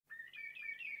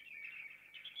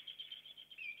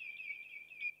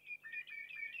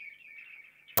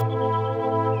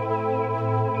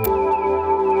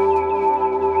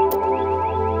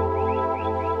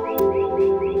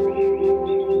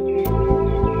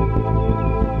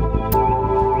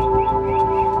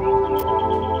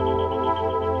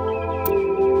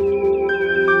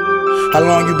How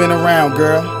long you been around,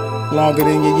 girl? Longer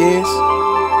than your years?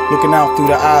 Looking out through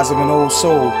the eyes of an old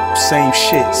soul. Same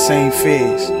shit, same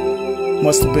fears.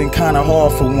 Must have been kinda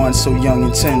hard for one so young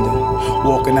and tender,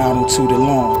 walking out onto the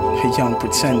lawn, a young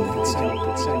pretender.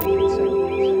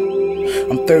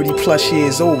 I'm 30 plus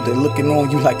years older, looking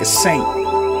on you like a saint.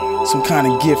 Some kind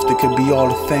of gift that could be all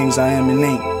the things I am and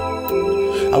ain't.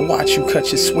 I watch you cut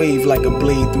your swave like a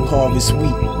blade through harvest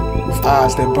wheat, with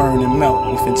eyes that burn and melt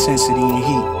with intensity and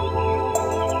heat.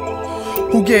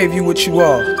 Who gave you what you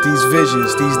are? These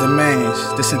visions, these demands,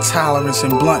 this intolerance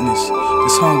and bluntness,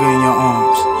 this hunger in your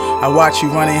arms. I watch you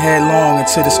running headlong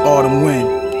into this autumn wind,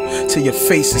 till your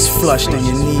face is flushed and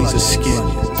your knees are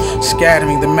skinned,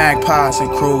 scattering the magpies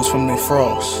and crows from the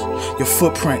frost. Your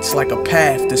footprints like a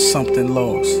path to something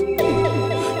lost.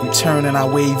 You turn and I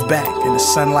wave back, and the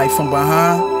sunlight from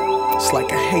behind, it's like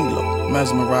a halo,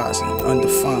 mesmerizing,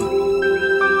 undefined.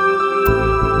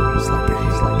 It's like a halo.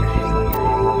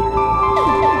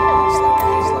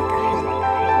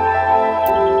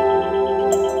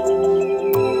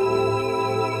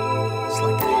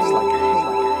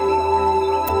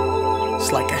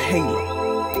 It's like a halo.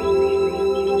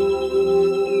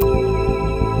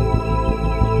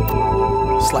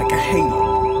 It's like a halo.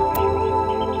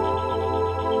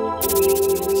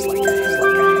 It's like a halo.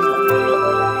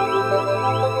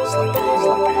 It's like a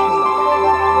halo.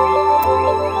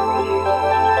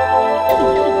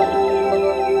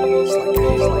 It's like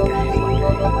a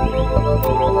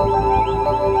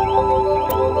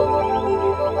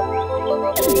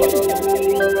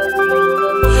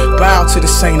Bow to the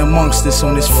saint amongst us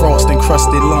on this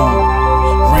frost-encrusted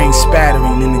lawn, rain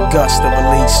spattering in the gust of a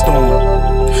late storm.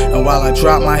 And while I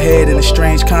drop my head in a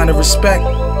strange kind of respect,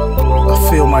 I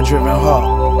feel my driven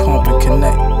heart pump and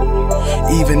connect.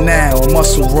 Even now, a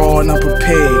muscle raw and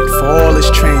unprepared for all this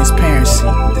transparency,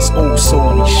 this old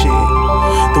soul we shared.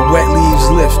 The wet leaves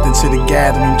lift into the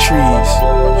gathering trees.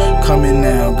 Come in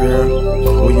now, girl,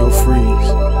 or you'll freeze.